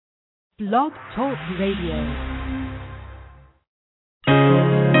Blog Talk Radio.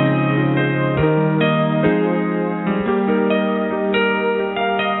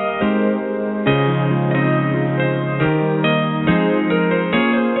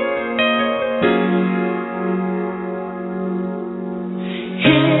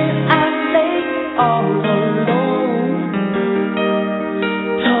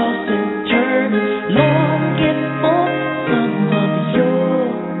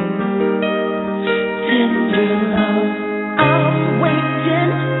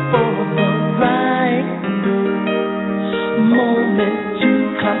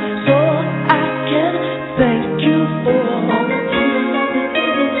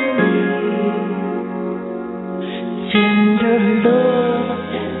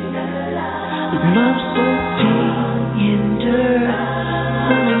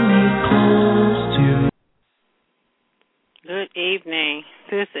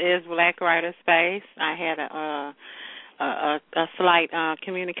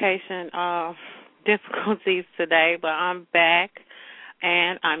 Communication difficulties today, but I'm back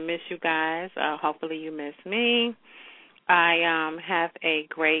and I miss you guys. Hopefully you miss me. I have a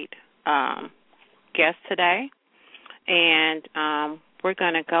great guest today, and we're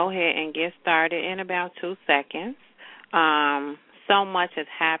going to go ahead and get started in about 2 seconds. So much has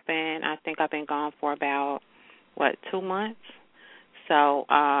happened. I think I've been gone for about, 2 months?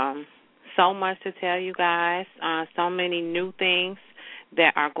 So much to tell you guys. So many new things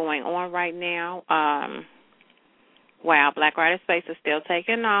that are going on right now. Wow, Black Writer Space is still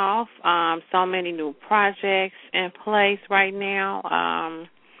taking off. So many new projects in place right now.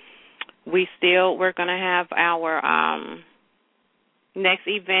 We're going to have our next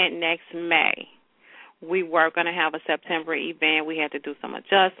event next May. We were going to have a September event. We had to do some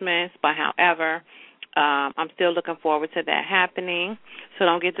adjustments, but however, I'm still looking forward to that happening. So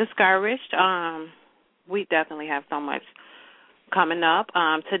don't get discouraged. We definitely have so much coming up.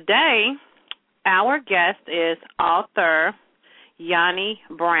 Today, our guest is author Yanni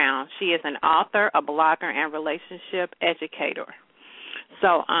Brown. She is an author, a blogger, and relationship educator.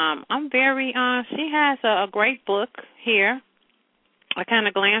 So I'm very, she has a great book here. I kind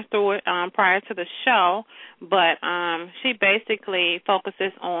of glanced through it prior to the show, but she basically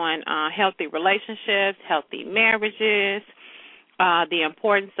focuses on healthy relationships, healthy marriages, the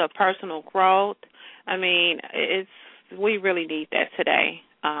importance of personal growth. I mean, we really need that today,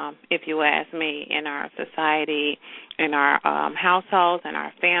 if you ask me, in our society, in our households, and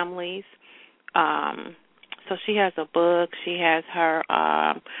our families. So she has a book. She has her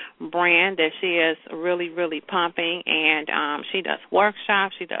brand that she is really, really pumping, and she does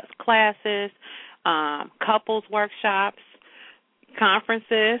workshops. She does classes, couples workshops,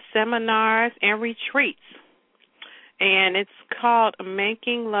 conferences, seminars, and retreats. And it's called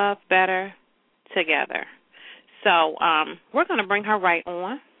Making Love Better Together. So we're going to bring her right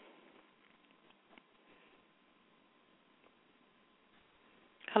on.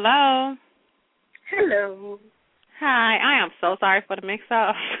 Hello. Hello. Hi. I am so sorry for the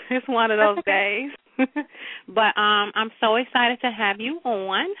mix-up. It's one of those days. But I'm so excited to have you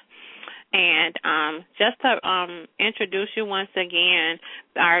on. And just to introduce you once again,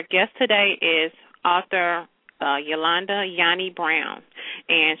 our guest today is author Yanni Brown,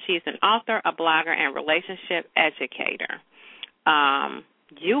 and she's an author, a blogger, and relationship educator.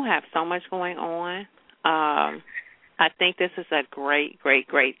 You have so much going on. I think this is a great, great,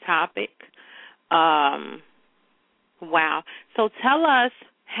 great topic. Wow. So tell us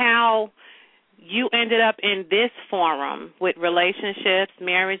how you ended up in this forum with relationships,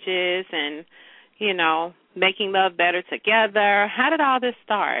 marriages, and, making love better together. How did all this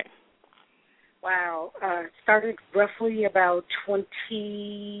start? Wow. It started roughly about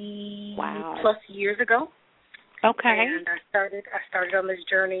 20 plus years ago. Okay. And I started on this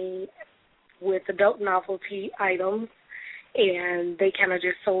journey with adult novelty items, and they kind of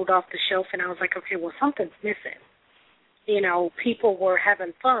just sold off the shelf, and I was like, okay, well, something's missing. People were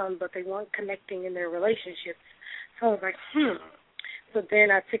having fun, but they weren't connecting in their relationships. So I was like, So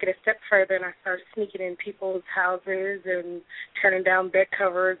then I took it a step further, and I started sneaking in people's houses and turning down bed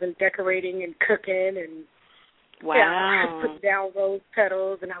covers and decorating and cooking and putting down rose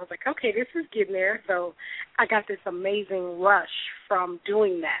petals. And I was like, okay, this is getting there. So I got this amazing rush from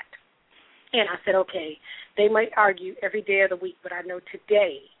doing that. And I said, okay, they might argue every day of the week, but I know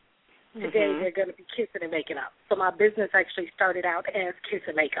today they're going to be kissing and making up. So my business actually started out as Kiss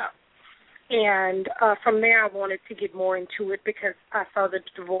and Makeup. And from there, I wanted to get more into it because I saw the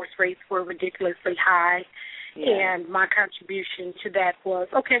divorce rates were ridiculously high. Yeah. And my contribution to that was,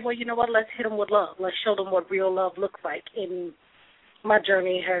 okay, well, you know what, let's hit them with love. Let's show them what real love looks like. And my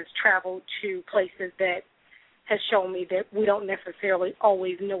journey has traveled to places that has shown me that we don't necessarily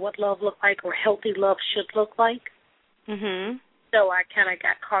always know what love looks like or healthy love should look like. Mhm. So I kind of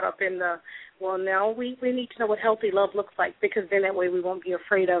got caught up in no, we need to know what healthy love looks like, because then that way we won't be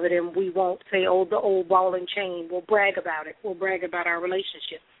afraid of it and we won't say, oh, the old ball and chain. We'll brag about it. We'll brag about our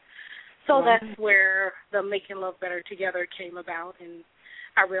relationship. So that's where the Making Love Better Together came about, and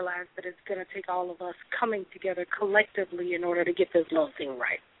I realized that it's going to take all of us coming together collectively in order to get this love thing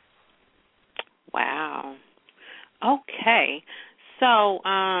right. Wow. Okay. So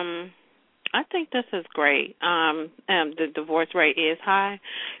I think this is great. The divorce rate is high.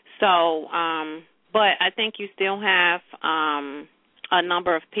 So, but I think you still have a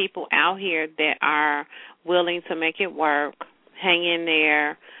number of people out here that are willing to make it work, hang in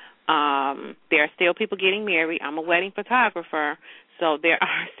there. There are still people getting married. I'm a wedding photographer, so there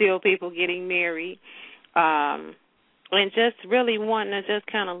are still people getting married. And just really wanting to just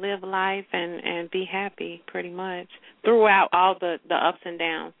kind of live life and be happy pretty much throughout all the ups and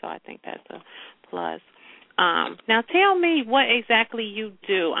downs. So I think that's a plus. Now tell me what exactly you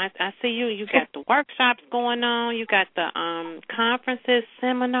do. I see you got the workshops going on. You got the conferences,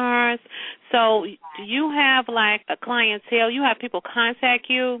 seminars. So do you have like a clientele? You have people contact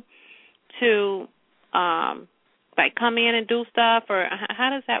you to like come in and do stuff, or how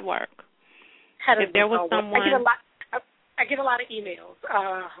does that work? If there was someone... I get a lot of emails.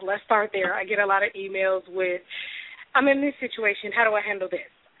 Let's start there. I get a lot of emails with, I'm in this situation, how do I handle this?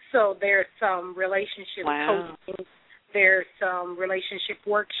 So there's some relationship coaching. There's some relationship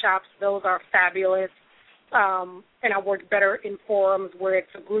workshops. Those are fabulous. And I work better in forums where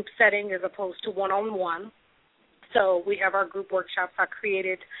it's a group setting as opposed to one-on-one. So we have our group workshops. I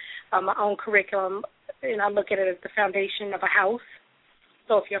created my own curriculum, and I look at it as the foundation of a house.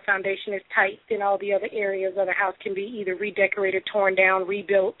 So if your foundation is tight, then all the other areas of the house can be either redecorated, torn down,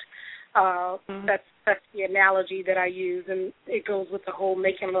 rebuilt. That's the analogy that I use, and it goes with the whole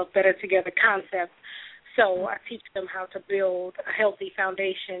Making Love Better Together concept. So I teach them how to build a healthy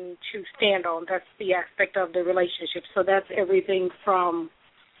foundation to stand on. That's the aspect of the relationship. So that's everything from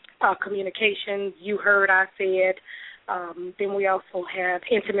communication, you heard I said. Then we also have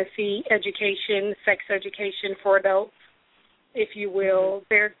intimacy education, sex education for adults, if you will.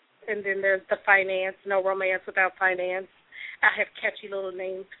 And then there's the finance, no romance without finance. I have catchy little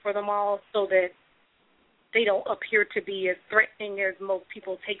names for them all so that they don't appear to be as threatening as most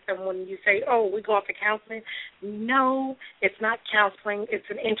people take them when you say, oh, we're going for counseling. No, it's not counseling. It's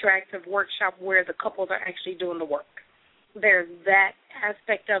an interactive workshop where the couples are actually doing the work. There's that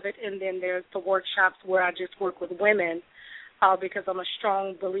aspect of it, and then there's the workshops where I just work with women because I'm a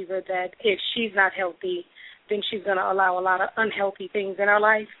strong believer that if she's not healthy, then she's going to allow a lot of unhealthy things in her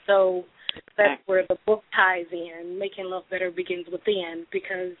life. So that's where the book ties in. Making Love Better begins within,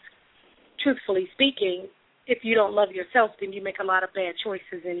 because truthfully speaking, if you don't love yourself, then you make a lot of bad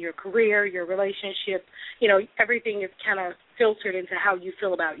choices in your career, your relationship. You know, everything is kind of filtered into how you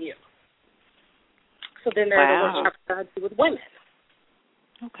feel about you. So then there are the workshops that I do with women.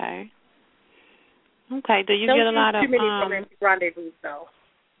 Okay. Do you get a lot of... Too many romantic rendezvous, though.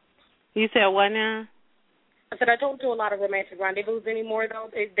 You said what now? I said I don't do a lot of romantic rendezvous anymore, though.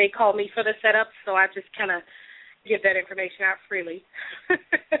 They call me for the setup, so I just kind of give that information out freely.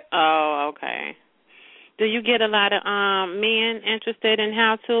 Oh, okay. Do you get a lot of men interested in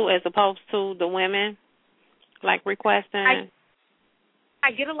how to, as opposed to the women, like requesting? I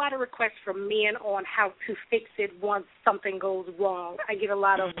get a lot of requests from men on how to fix it once something goes wrong. I get a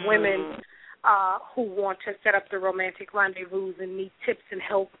lot of women who want to set up the romantic rendezvous and need tips and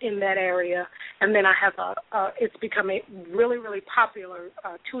help in that area. And then I have it's becoming really, really popular,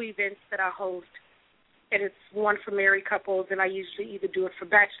 2 events that I host. And it's one for married couples, and I usually either do it for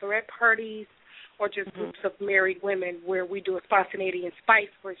bachelorette parties or just groups of married women where we do a spontaneity and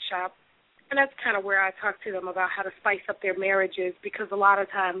spice workshop. And that's kind of where I talk to them about how to spice up their marriages, because a lot of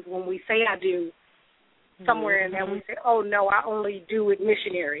times when we say I do, somewhere in there we say, oh, no, I only do it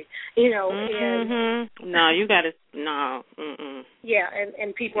missionary, you know. And no, you got to, no. Yeah,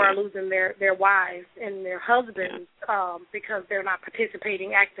 and people are losing their wives and their husbands because they're not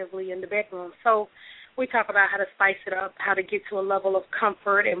participating actively in the bedroom. So we talk about how to spice it up, how to get to a level of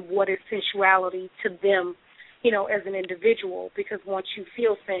comfort and what is sensuality to them, you know, as an individual, because once you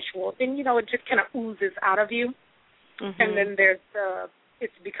feel sensual, then, you know, it just kind of oozes out of you. And then there's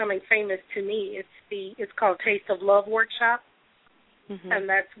it's becoming famous to me. It's called Taste of Love Workshop, and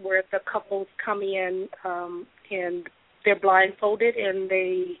that's where the couples come in and they're blindfolded and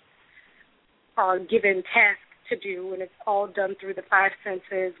they are given tasks to do, and it's all done through the 5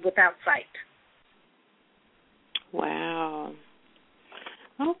 senses without sight. Wow.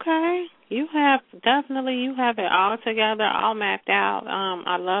 Okay. You have it all together, all mapped out.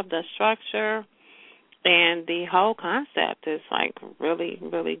 I love the structure, and the whole concept is like really,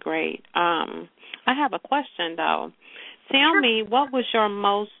 really great. I have a question though. Tell me, what was your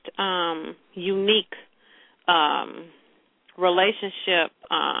most unique relationship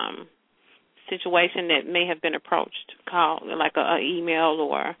situation that may have been approached, called like a email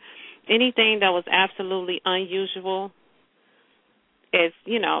or anything that was absolutely unusual? It's,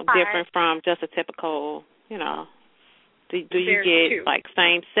 different from just a typical, do you get like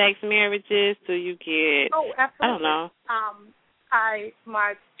same-sex marriages? Do you get, absolutely. I don't know.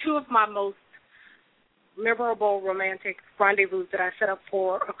 Two of my most memorable romantic rendezvous that I set up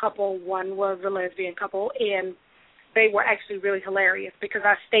for a couple, one was a lesbian couple, and they were actually really hilarious because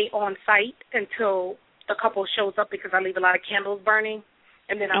I stay on site until the couple shows up because I leave a lot of candles burning,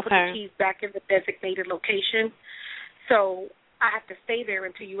 and then I put the keys back in the designated location. So I have to stay there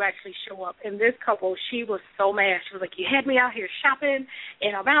until you actually show up. And this couple, she was so mad. She was like, you had me out here shopping,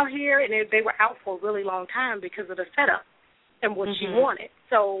 and I'm out here. And they were out for a really long time because of the setup and what she wanted.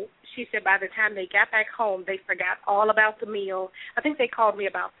 So she said by the time they got back home, they forgot all about the meal. I think they called me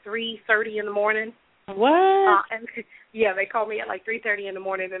about 3:30 in the morning. What? They called me at like 3:30 in the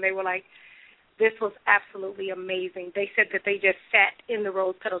morning, and they were like, this was absolutely amazing. They said that they just sat in the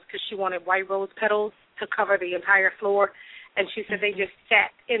rose petals because she wanted white rose petals to cover the entire floor. And she said they just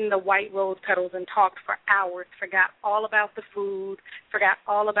sat in the white rose petals and talked for hours, forgot all about the food, forgot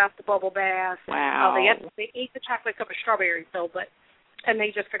all about the bubble bath. Wow. They ate the chocolate covered strawberries, though, and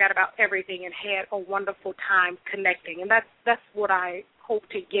they just forgot about everything and had a wonderful time connecting. And that's what I hope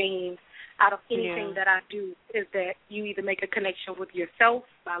to gain out of anything that I do, is that you either make a connection with yourself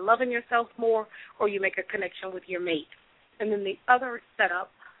by loving yourself more, or you make a connection with your mate. And then the other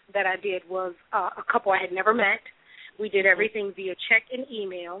setup that I did was a couple I had never met. We did everything via check and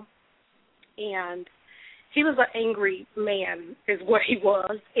email, and he was an angry man is what he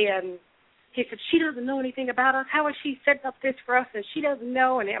was, and he said, she doesn't know anything about us. How is she setting up this for us, and she doesn't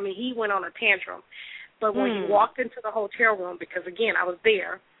know? And, he went on a tantrum. But when he walked into the hotel room, because, again, I was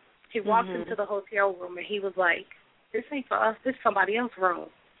there, he walked into the hotel room, and he was like, this ain't for us. This is somebody else's room.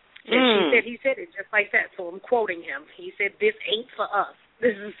 And he said it just like that, so I'm quoting him. He said, this ain't for us.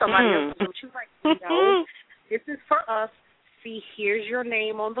 This is somebody else's room. She was like, no. This is for us. See, here's your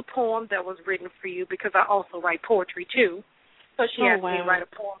name on the poem that was written for you, because I also write poetry, too. So she asked me to write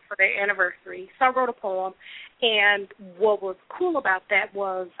a poem for their anniversary. So I wrote a poem, and what was cool about that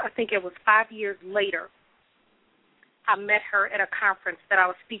was, I think it was 5 years later, I met her at a conference that I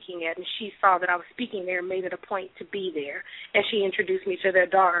was speaking at, and she saw that I was speaking there and made it a point to be there. And she introduced me to their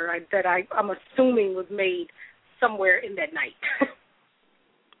daughter that I'm assuming was made somewhere in that night.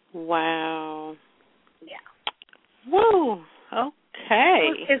 Wow. Yeah. Woo. Okay.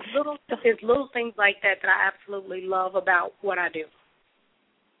 It's little things like that I absolutely love about what I do.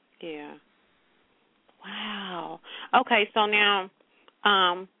 Yeah. Wow. Okay, so now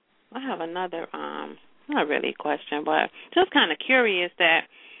I have another not really a question, but just kind of curious that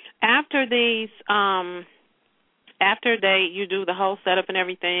after these you do the whole setup and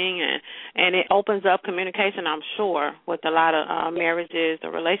everything, and it opens up communication, I'm sure, with a lot of marriages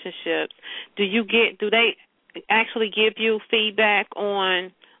or relationships. Do they actually give you feedback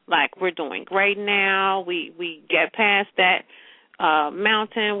on, like, we're doing great now, we get past that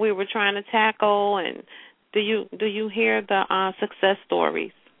mountain we were trying to tackle, and do you hear the success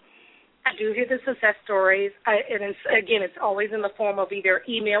stories? I do hear the success stories, it's always in the form of either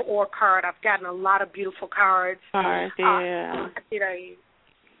email or card. I've gotten a lot of beautiful cards. Cards, yeah.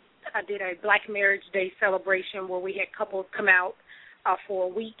 I did a Black Marriage Day celebration where we had couples come out for a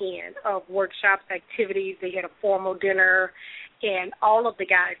weekend of workshops, activities. They had a formal dinner, and all of the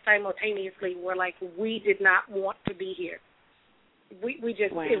guys simultaneously were like, we did not want to be here. We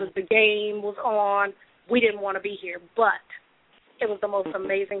just, it was, the game was on. We didn't want to be here, but it was the most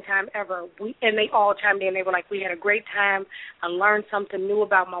amazing time ever. And they all chimed in. They were like, we had a great time. I learned something new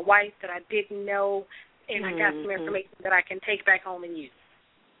about my wife that I didn't know, and I got some information that I can take back home and use.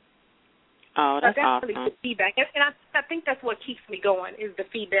 Oh, that's awesome. Really good feedback. And I think that's what keeps me going, is the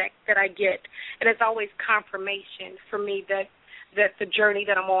feedback that I get. And it's always confirmation for me that the journey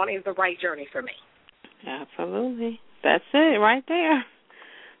that I'm on is the right journey for me. Absolutely. That's it right there.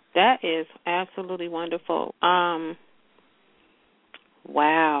 That is absolutely wonderful.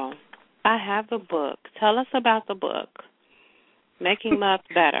 Wow. I have the book. Tell us about the book. Making Love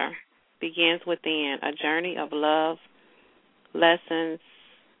Better Begins Within, a journey of love lessons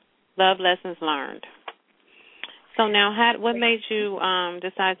learned. So now, what made you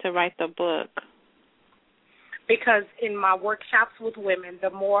decide to write the book? Because in my workshops with women, the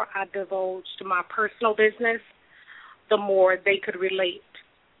more I divulged my personal business, the more they could relate,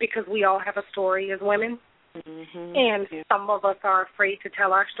 because we all have a story as women. Mm-hmm. And yeah. some of us are afraid to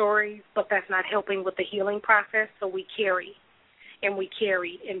tell our stories, but that's not helping with the healing process, so we carry. And we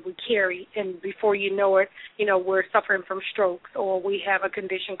carry, and we carry, and before you know it, we're suffering from strokes, or we have a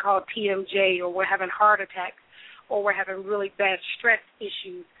condition called TMJ, or we're having heart attacks, or we're having really bad stress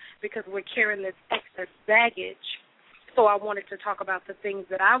issues because we're carrying this excess baggage. So I wanted to talk about the things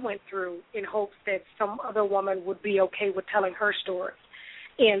that I went through in hopes that some other woman would be okay with telling her story.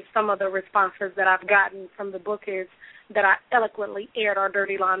 And some of the responses that I've gotten from the book is that I eloquently aired our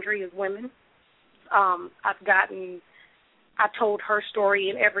dirty laundry as women. I told her story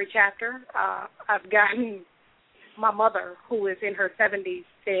in every chapter. I've gotten my mother, who is in her 70s,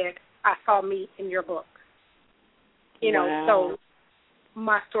 said, I saw me in your book. Wow. So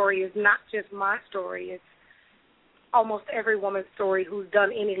my story is not just my story. It's almost every woman's story who's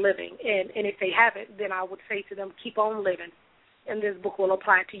done any living. And if they haven't, then I would say to them, keep on living. And this book will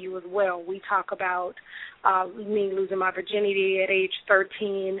apply to you as well. We talk about me losing my virginity at age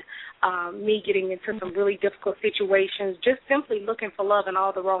 13, me getting into some really difficult situations, just simply looking for love in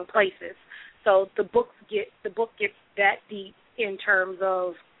all the wrong places. So the book gets that deep in terms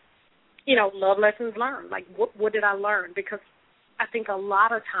of, love lessons learned. Like, what did I learn? Because I think a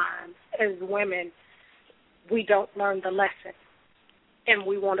lot of times as women, we don't learn the lesson. And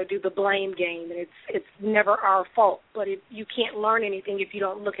we want to do the blame game, and it's never our fault. But you can't learn anything if you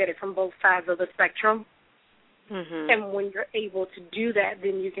don't look at it from both sides of the spectrum. Mm-hmm. And when you're able to do that,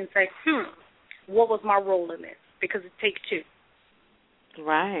 then you can say, what was my role in this? Because it takes two.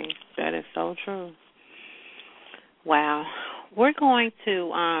 Right. That is so true. Wow. We're going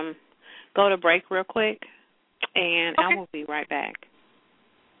to go to break real quick, and Okay. I will be right back.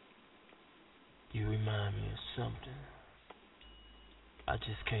 You remind me of something. I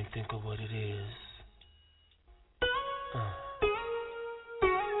just can't think of what it is.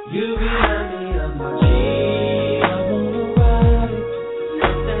 You remind me of my G. I wanna ride it.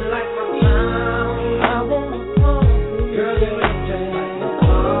 Something like my clown. I wanna pump it. Girl, you look just like my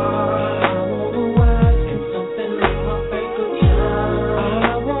car. I wanna ride it. And something like my bank account.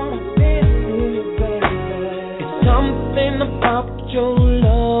 I wanna spend it, baby. It's something about your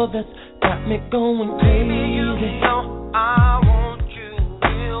love that's got me going crazy. Baby, you know I want you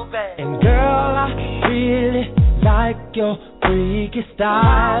real bad. And girl, I really like your freaky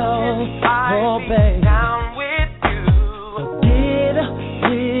style. Oh, baby, down with you. So get a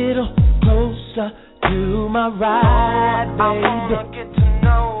little closer to my ride, baby. I wanna get to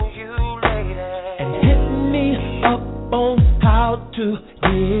know you, lady. And hit me up on how to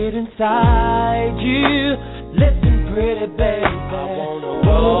get inside you. Listen, pretty baby, I wanna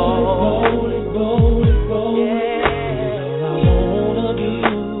roll it, yeah. All I wanna do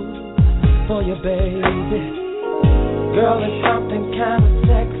for you, baby. Girl, there's something kind of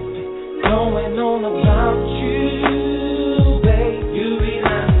sexy going on about you, babe. You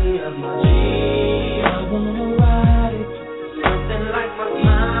remind me of my G. I wanna ride it. Something like my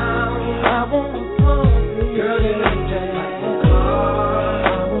clown. I wanna pump it. Girl, you look just like my car.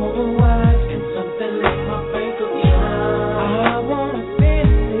 I wanna ride it. And something like my bank account. I wanna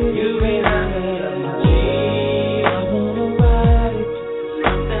spend it. You remind me of my G. I wanna ride it.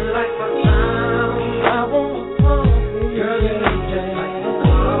 Something like my clown. I wanna pump it. Girl, you look just like my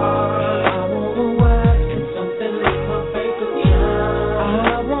car. I wanna ride it. And something like my bank account.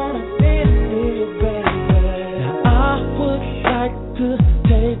 I wanna spend it, baby. Now I would like to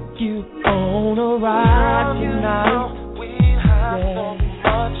take you on a ride tonight. We have so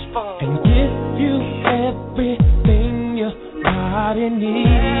much fun. And give you everything your body needs.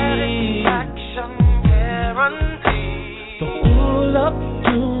 Satisfaction guaranteed. So pull up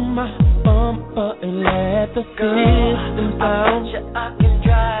to my bumper and let the system down. I can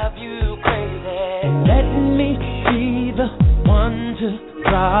drive you crazy. And let me be the one to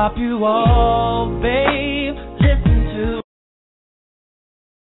drop you off, babe. Listen to.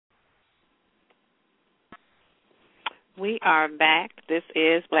 We are back. This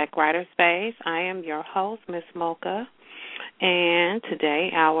is Black Writer Space. I am your host, Miss Mocha, and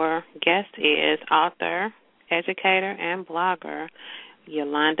today our guest is author, educator, and blogger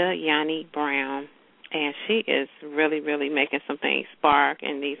Yolanda Yanni Brown, and she is really, really making some things spark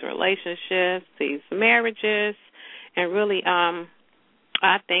in these relationships, these marriages, and really,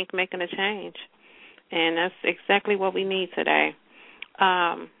 I think, making a change, and that's exactly what we need today.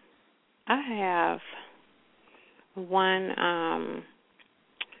 I have one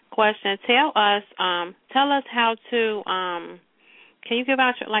question. Tell us how to Can you give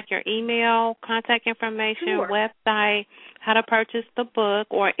out your email, contact information, Sure. website, how to purchase the book,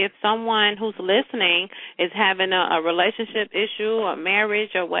 or if someone who's listening is having a relationship issue or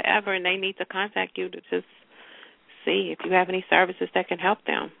marriage or whatever, and they need to contact you to just see if you have any services that can help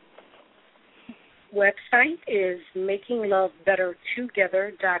them? Website is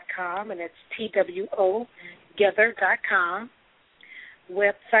makinglovebettertogether.com, and it's TWO-gether.com.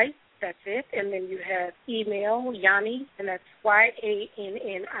 Website, that's it. And then you have email, Yanni, and that's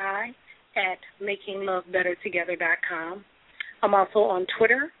YANNI, at makinglovebettertogether.com. I'm also on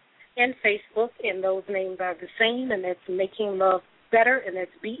Twitter and Facebook, and those names are the same, and that's Making Love Better, and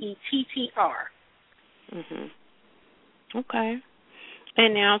that's BETTR. Okay.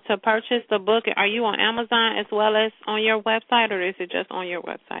 And now to purchase the book, are you on Amazon as well as on your website, or is it just on your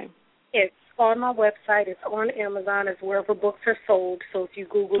website? It's on my website. It's on Amazon. It's wherever books are sold. So if you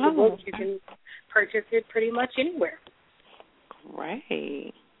Google the book, you can purchase it pretty much anywhere.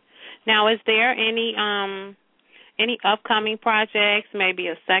 Great. Now, is there any upcoming projects, maybe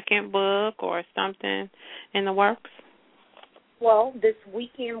a second book or something in the works? Well, this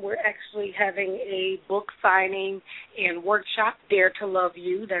weekend we're actually having a book signing and workshop, Dare to Love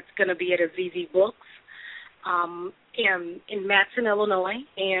You. That's going to be at Azizi Books in Matson, Illinois,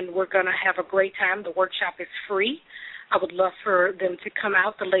 and we're going to have a great time. The workshop is free. I would love for them to come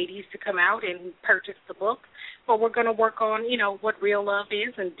out, the ladies to come out and purchase the book. But we're going to work on, what real love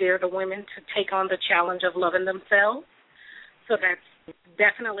is and dare the women to take on the challenge of loving themselves. So that's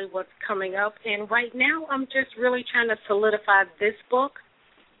definitely what's coming up. And right now I'm just really trying to solidify this book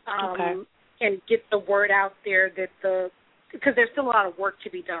and get the word out there because there's still a lot of work to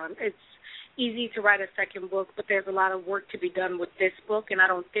be done. It's easy to write a second book, but there's a lot of work to be done with this book, and I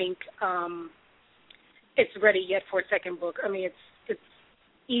don't think it's ready yet for a second book. I mean, it's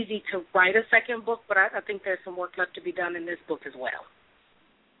easy to write a second book, but I think there's some work left to be done in this book as well.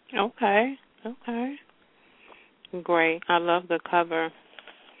 Okay. Great. I love the cover.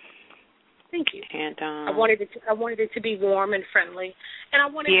 Thank you. And I wanted it to be warm and friendly, and I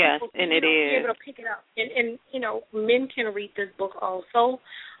wanted people to be able to pick it up. And men can read this book also,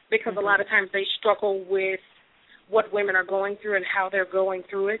 because a lot of times they struggle with what women are going through and how they're going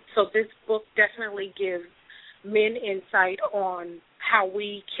through it. So this book definitely gives men insight on how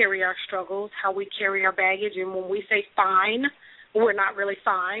we carry our struggles, how we carry our baggage, and when we say fine, we're not really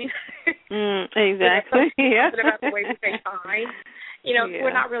fine. Exactly. Yeah. Something about the way we say fine.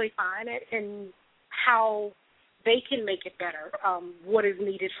 We're not really fine, and how they can make it better, what is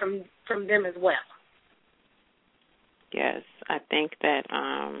needed from them as well. Yes, I think that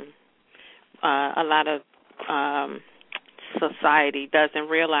a lot of society doesn't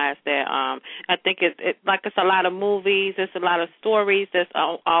realize that. I think it's a lot of movies, it's a lot of stories that's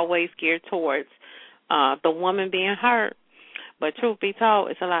always geared towards the woman being hurt. But truth be told,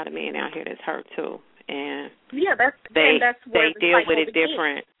 it's a lot of men out here that's hurt too, and that's where they deal with it begins.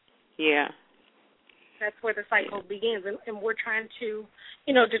 different. Yeah, that's where the cycle begins, and we're trying to,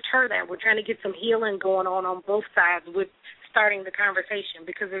 deter that. We're trying to get some healing going on both sides with starting the conversation,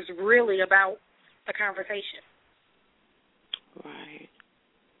 because it's really about the conversation. Right.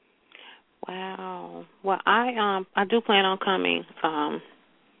 Wow. Well, I do plan on coming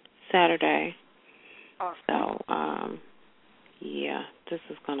Saturday. Awesome. So yeah, this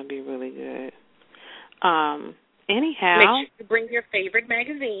is going to be really good. Anyhow, make sure to bring your favorite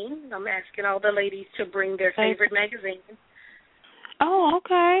magazine. I'm asking all the ladies to bring their favorite magazine. Oh,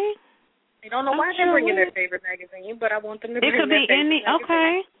 okay. They don't know why they're bringing their favorite magazine, but I want them to bring their favorite magazine. It could be any,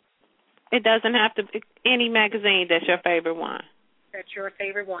 okay. It doesn't have to be any magazine that's your favorite one. That's your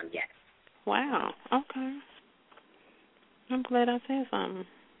favorite one, yes. Wow, okay. I'm glad I said something.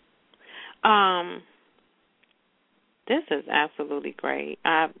 This is absolutely great.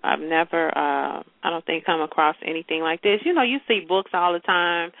 I've never, I don't think, come across anything like this. You see books all the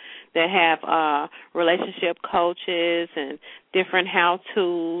time that have relationship coaches and different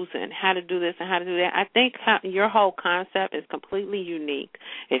how-tos and how to do this and how to do that. I think your whole concept is completely unique.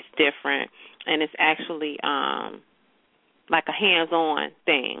 It's different, and it's actually like a hands-on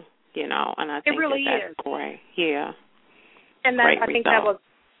thing, and I think it really that's is great. Yeah. And that, I think that was,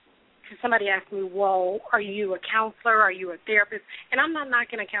 somebody asked me, well, are you a counselor? Are you a therapist? And I'm not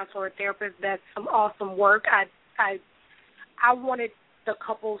knocking a counselor or a therapist. That's some awesome work. I wanted the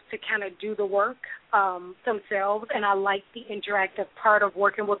couples to kind of do the work themselves, and I like the interactive part of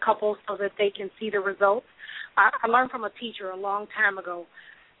working with couples so that they can see the results. I learned from a teacher a long time ago,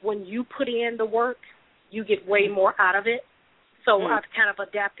 when you put in the work, you get way more out of it. So I've kind of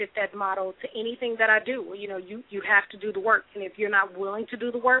adapted that model to anything that I do. You have to do the work, and if you're not willing to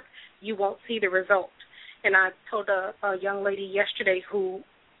do the work, you won't see the result. And I told a young lady yesterday who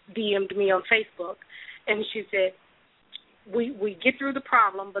DM'd me on Facebook, and she said, we get through the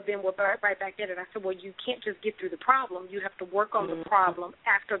problem, but then we're right back at it. I said, well, you can't just get through the problem. You have to work on the problem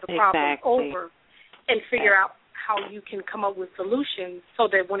after the problem's over and figure out how you can come up with solutions so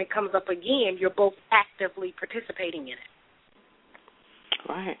that when it comes up again, you're both actively participating in it.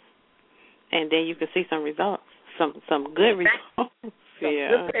 Right. And then you can see some results, some good results.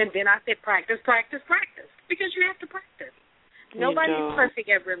 Yeah. And then I said practice, because you have to practice. Nobody's perfect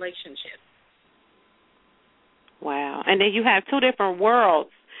at relationships. Wow. And then you have two different worlds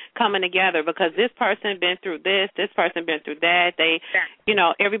coming together because this person been through this person been through that. They,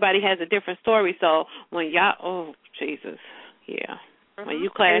 everybody has a different story. So when y'all, oh, Jesus, yeah. Mm-hmm. When you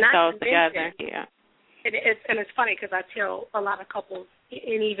clash those together, yeah. And it's funny because I tell a lot of couples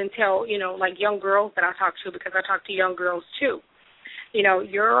and even tell, like young girls that I talk to, because I talk to young girls too.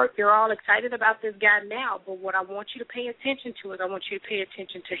 You're all excited about this guy now, but what I want you to pay attention to is I want you to pay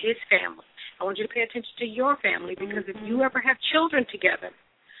attention to his family. I want you to pay attention to your family, because if you ever have children together,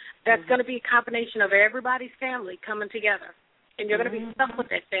 that's going to be a combination of everybody's family coming together, and you're going to be stuck with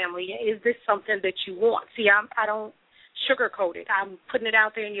that family. Is this something that you want? See, I don't sugarcoat it. I'm putting it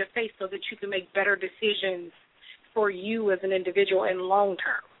out there in your face so that you can make better decisions for you as an individual and long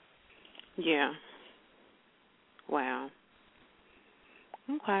term. Yeah. Wow.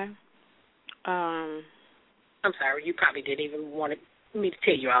 Okay. I'm sorry. You probably didn't even want me to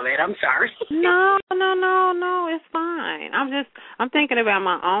tell you all that. I'm sorry. No. It's fine. I'm thinking about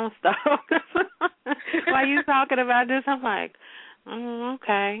my own stuff. While you talking about this, I'm like,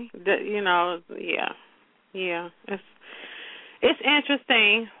 okay. Yeah. It's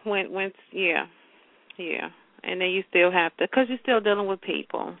interesting when and then you still have to, because you're still dealing with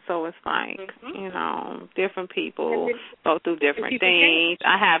people. So it's like, different people go through different things.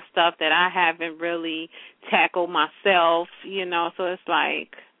 I have stuff that I haven't really tackled myself, so it's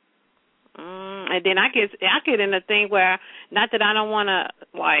like, and then I get in a thing where, not that I don't want to,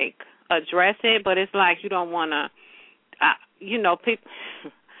 like, address it, but it's like you don't want to, people,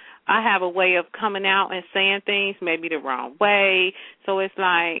 I have a way of coming out and saying things maybe the wrong way. So it's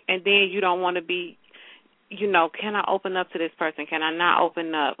like, and then you don't want to be, can I open up to this person? Can I not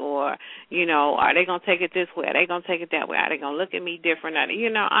open up? Or, are they going to take it this way? Are they going to take it that way? Are they going to look at me different? I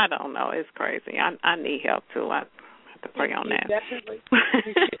don't know. It's crazy. I need help, too. I have to pray on that. Definitely. You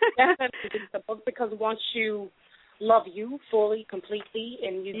should definitely read the book, because once you love you fully, completely,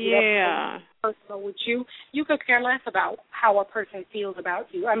 and you get personal with you, you could care less about how a person feels about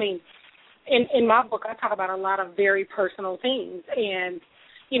you. I mean, in my book, I talk about a lot of very personal things, and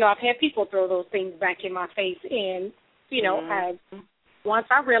I've had people throw those things back in my face, and, once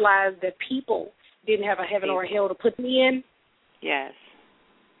I realized that people didn't have a heaven or a hell to put me in, yes,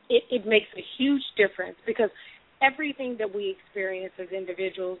 it makes a huge difference, because everything that we experience as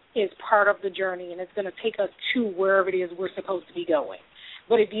individuals is part of the journey, and it's going to take us to wherever it is we're supposed to be going.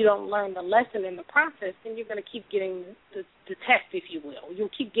 But if you don't learn the lesson in the process, then you're going to keep getting the test, if you will. You'll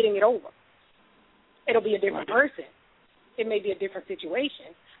keep getting it over. It'll be a different person. It may be a different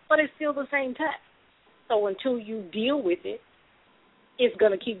situation, but it's still the same test. So until you deal with it, it's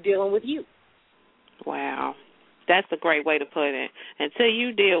going to keep dealing with you. Wow. That's a great way to put it. Until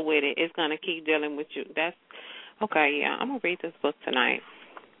you deal with it, it's going to keep dealing with you. That's okay, yeah. I'm going to read this book tonight.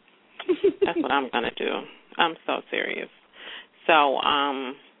 That's what I'm going to do. I'm so serious. So,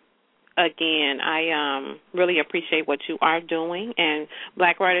 again, I really appreciate what you are doing, and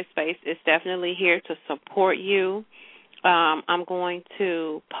Black Writer Space is definitely here to support you. I'm going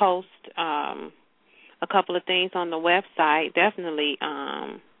to post a couple of things on the website, definitely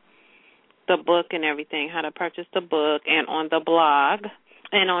the book and everything, how to purchase the book, and on the blog,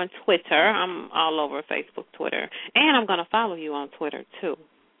 and on Twitter. I'm all over Facebook, Twitter, and I'm going to follow you on Twitter, too.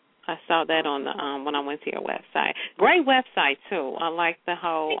 I saw that on the when I went to your website. Great website, too. I like the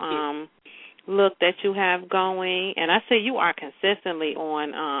whole look that you have going, and I see you are consistently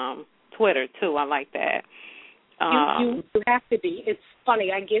on Twitter, too. I like that. You have to be. It's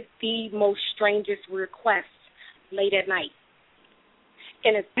funny. I get the most strangest requests late at night.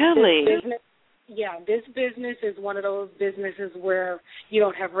 And it's really? This business, this business is one of those businesses where you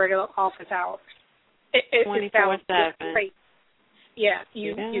don't have regular office hours. It 24/7. Yeah,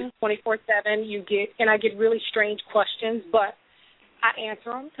 you 24/7. I get really strange questions, but I answer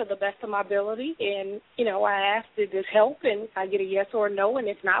them to the best of my ability. And I ask, did this help? And I get a yes or a no. And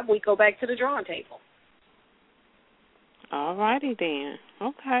if not, we go back to the drawing table. All righty then.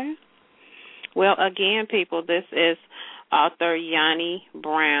 Okay. Well, again, people, this is author Yanni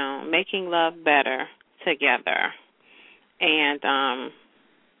Brown, Making Love Better Together. And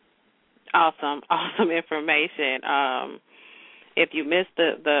Awesome information. If you missed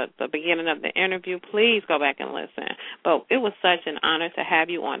the beginning of the interview, please go back and listen. But it was such an honor to have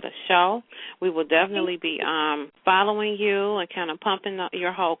you on the show. We will definitely be following you and kind of pumping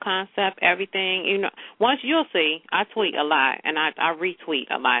your whole concept, everything. You know, once you'll see, I tweet a lot and I retweet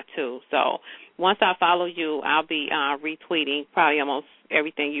a lot too. So once I follow you, I'll be retweeting probably almost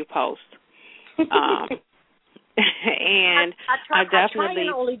everything you post. And I try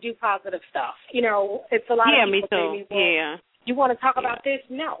to only do positive stuff. You know, it's a lot of people say to me, well, you want to talk about this?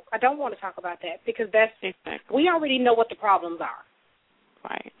 No, I don't want to talk about that because we already know what the problems are.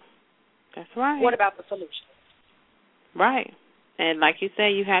 Right. That's right. What about the solution? Right. And like you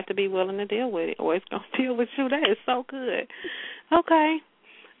say, you have to be willing to deal with it or it's going to deal with you. That is so good. Okay.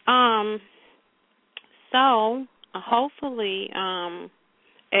 So hopefully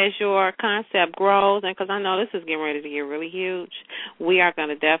as your concept grows, and because I know this is getting ready to get really huge, we are going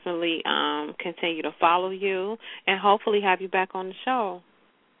to definitely continue to follow you and hopefully have you back on the show.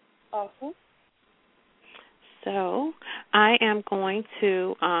 Awesome. So I am going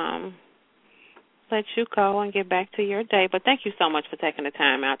to let you go and get back to your day. But thank you so much for taking the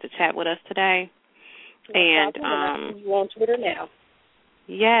time out to chat with us today. No problem. And I see you on Twitter now.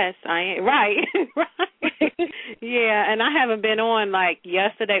 Yes, I am. Right. Right. Yeah, and I haven't been on like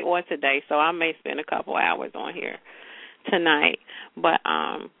yesterday or today, so I may spend a couple hours on here tonight. But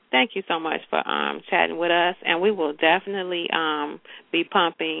thank you so much for chatting with us, and we will definitely be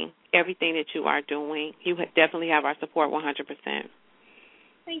pumping everything that you are doing. You definitely have our support 100%.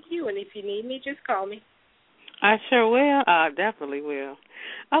 Thank you, and if you need me, just call me. I sure will. Definitely will.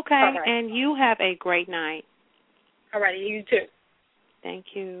 Okay, right. And you have a great night. All right, you too. Thank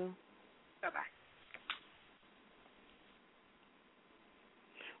you. Bye-bye.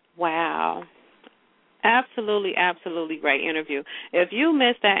 Wow. Absolutely, absolutely great interview. If you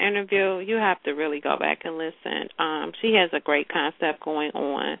missed that interview, you have to really go back and listen. She has a great concept going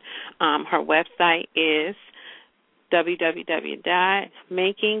on. Her website is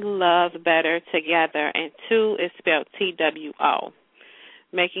www.makinglovebettertogether, and 2 is spelled TWO,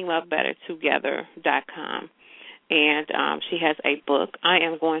 makinglovebettertogether.com. And she has a book. I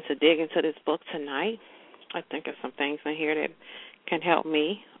am going to dig into this book tonight. I think there's some things in here that can help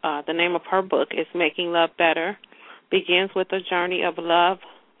me. The name of her book is Making Love Better, Begins with a Journey of Love,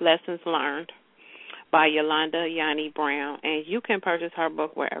 Lessons Learned by Yanni Brown. And you can purchase her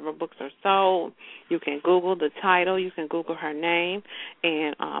book wherever books are sold. You can Google the title. You can Google her name,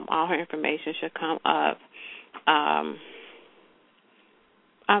 and all her information should come up.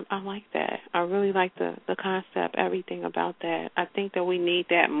 I like that. I really like the concept, everything about that. I think that we need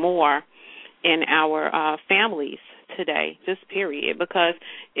that more in our families today, just period. Because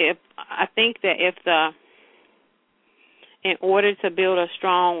I think that in order to build a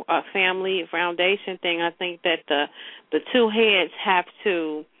strong family foundation thing, I think that the two heads have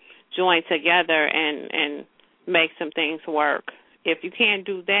to join together and make some things work. If you can't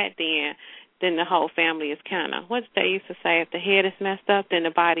do that, then the whole family is kind of, what they used to say, if the head is messed up, then the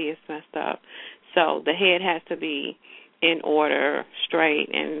body is messed up. So the head has to be in order, straight,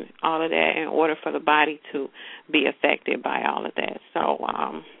 and all of that in order for the body to be affected by all of that. So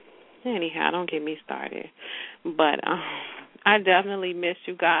anyhow, don't get me started. But I definitely miss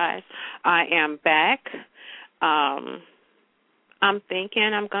you guys. I am back. I'm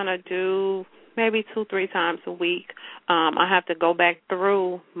thinking I'm going to do maybe 2-3 times a week. I have to go back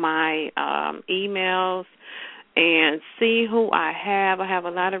through my emails and see who I have. I have a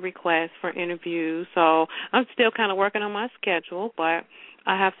lot of requests for interviews, so I'm still kind of working on my schedule, but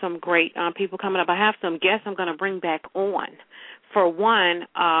I have some great people coming up. I have some guests I'm going to bring back on. For one,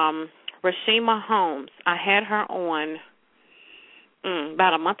 Rashima Holmes. I had her on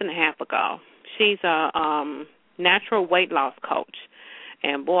about a month and a half ago. She's a natural weight loss coach.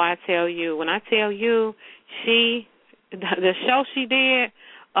 And, boy, I tell you, when I tell you, the show she did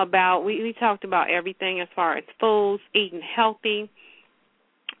about, we talked about everything as far as foods, eating healthy,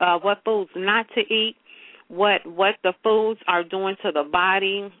 what foods not to eat, what the foods are doing to the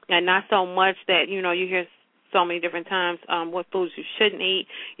body, and not so much that, you hear so many different times what foods you shouldn't eat.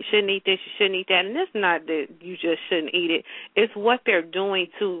 You shouldn't eat this, you shouldn't eat that. And it's not that you just shouldn't eat it. It's what they're doing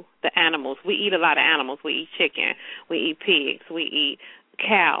to the animals. We eat a lot of animals. We eat chicken. We eat pigs. We eat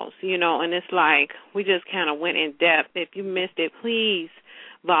cows, and it's like we just kind of went in depth. If you missed it, please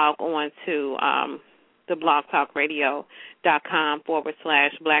log on to the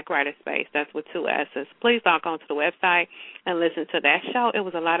blogtalkradio.com/Black Writer Space. That's with 2 S's. Please log on to the website and listen to that show. It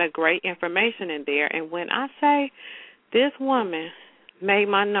was a lot of great information in there. And when I say this woman made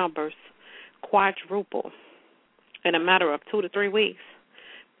my numbers quadruple in a matter of 2 to 3 weeks,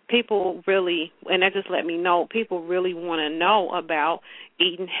 people really, and that just let me know, people really want to know about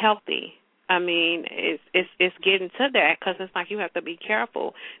eating healthy. I mean, it's getting to that because it's like you have to be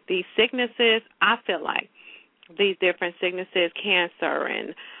careful. These sicknesses, I feel like these different sicknesses, cancer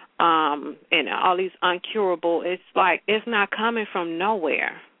and all these uncurable, it's like it's not coming from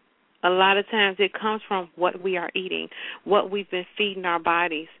nowhere. A lot of times it comes from what we are eating, what we've been feeding our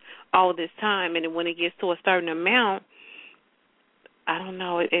bodies all this time. And when it gets to a certain amount, I don't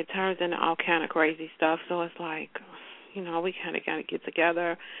know, it turns into all kind of crazy stuff. So it's like, we kind of got to get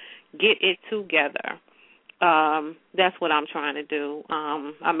together, get it together. That's what I'm trying to do.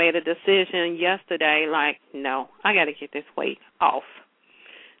 I made a decision yesterday, like, no, I got to get this weight off.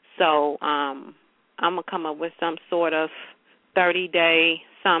 So I'm going to come up with some sort of 30-day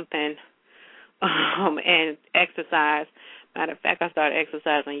something and exercise. Matter of fact, I started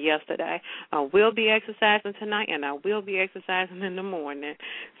exercising yesterday. I will be exercising tonight, and I will be exercising in the morning.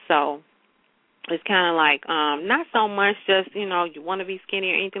 So it's kind of like not so much just, you want to be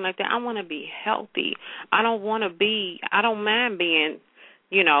skinny or anything like that. I want to be healthy. I don't mind being,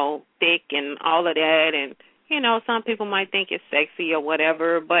 thick and all of that. And, some people might think it's sexy or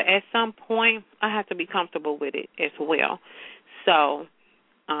whatever, but at some point I have to be comfortable with it as well. So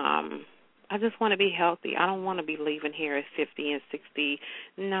I just want to be healthy. I don't want to be leaving here at 50 and 60.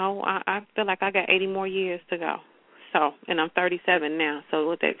 No, I feel like I got 80 more years to go. So, and I'm 37 now, so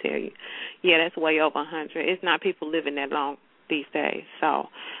what that tell you? Yeah, that's way over 100. It's not people living that long these days. So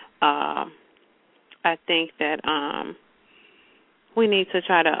I think that we need to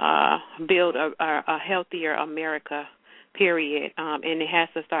try to build a healthier America, period, and it has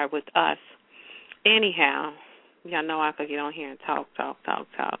to start with us. Anyhow, y'all know I could get on here and talk.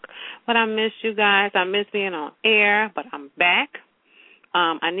 But I miss you guys. I miss being on air, but I'm back.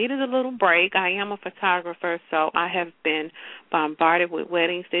 I needed a little break. I am a photographer, so I have been bombarded with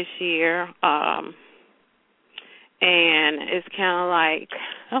weddings this year. And it's kind of like,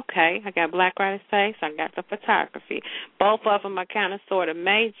 okay, I got Black Writer's Space, I got the photography. Both of them are kind of sort of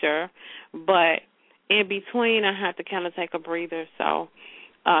major, but in between I have to kind of take a breather. So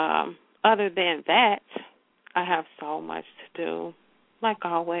other than that, I have so much to do, like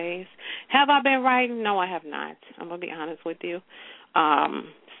always. Have I been writing? No, I have not. I'm going to be honest with you.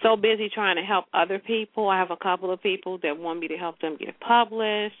 So busy trying to help other people. I have a couple of people that want me to help them get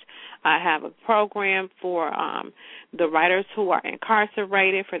published. I have a program for the writers who are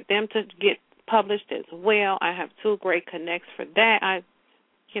incarcerated, for them to get published as well. I have 2 great connects for that.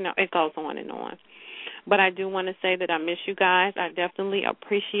 It goes on and on. But I do want to say that I miss you guys. I definitely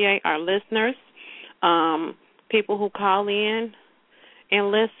appreciate our listeners, people who call in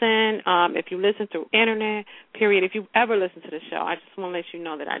and listen. If you listen through internet, period, if you ever listen to the show, I just want to let you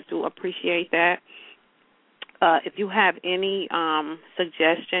know that I do appreciate that. If you have any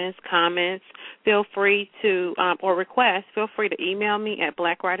suggestions, comments, feel free to, or requests, feel free to email me at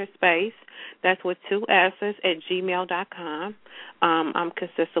blackwriterspace, that's with 2 S's, at gmail.com. I'm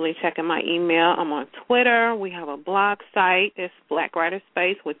consistently checking my email. I'm on Twitter. We have a blog site. It's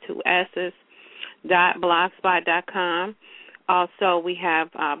blackwriterspace with 2 S's, .blogspot.com. Also, we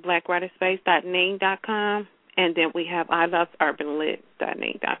have blackwriterspace.ning.com, and then we have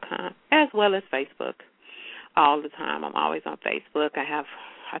iloveurbanlit.ning.com, as well as Facebook. All the time. I'm always on Facebook. I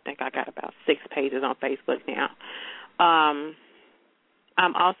think I got about 6 pages on Facebook now. I'm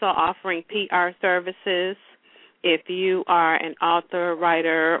also offering PR services. If you are an author,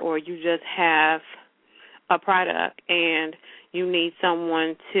 writer, or you just have a product and you need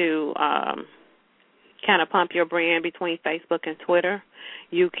someone to kind of pump your brand between Facebook and Twitter,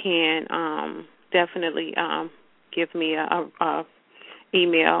 you can definitely give me a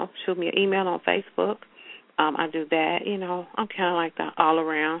email. Shoot me an email on Facebook. I do that. I'm kind of like that all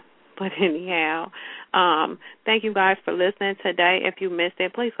around. But anyhow, thank you guys for listening today. If you missed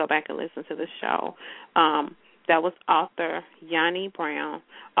it, please go back and listen to the show. That was author Yanni Brown,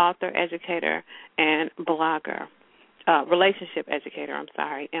 author, educator, and blogger. Relationship educator, and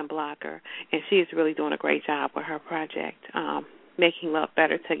blogger. And she is really doing a great job with her project, Making Love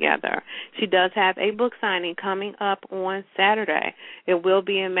Better Together. She does have a book signing coming up on Saturday. It will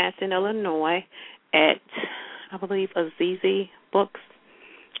be in Matson, Illinois at, I believe, Azizi Books.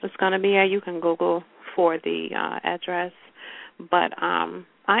 It's going to be at, you can Google for the address. But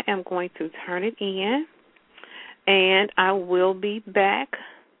I am going to turn it in, and I will be back.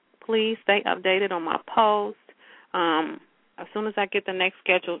 Please stay updated on my post. As soon as I get the next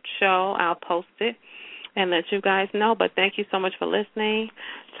scheduled show, I'll post it and let you guys know. But thank you so much for listening.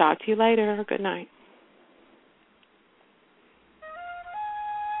 Talk to you later. Good night.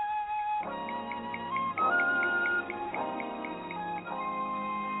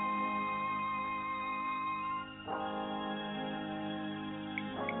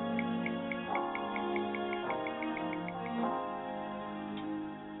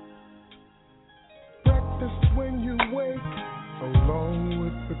 It's when you wake, along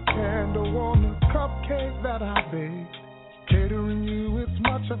with the candle on the cupcake that I baked. Catering you, it's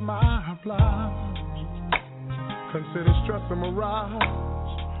much of my blind. Consider stress a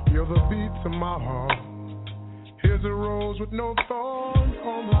mirage. You're the beat to my heart. Here's a rose with no thorns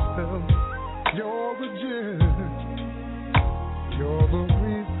on the stem. You're the gem. You're the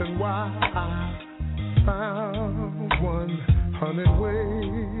reason why I found 100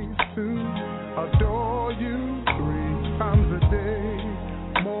 ways to adore you 3 times a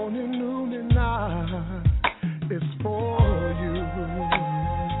day, morning, noon, and night. It's for you.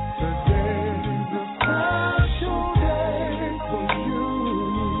 Today's a special day for you.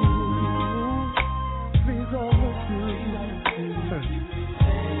 These are the few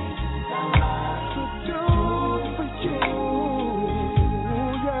to do for you.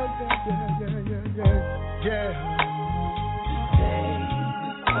 Yeah.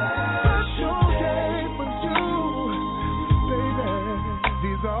 Special day for you, baby.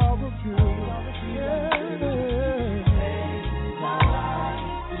 These are the few.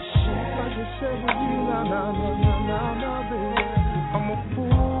 I'm a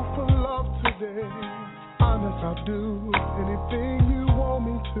fool for love today. Honest, I'll do anything you want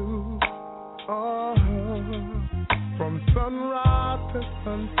me to. From sunrise to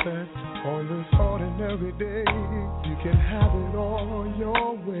sunset, on this ordinary day, you can have it all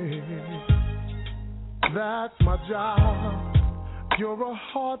your way. That's my job. You're a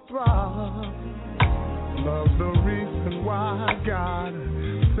heartthrob. Love's the reason why God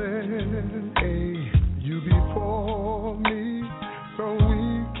sent you before.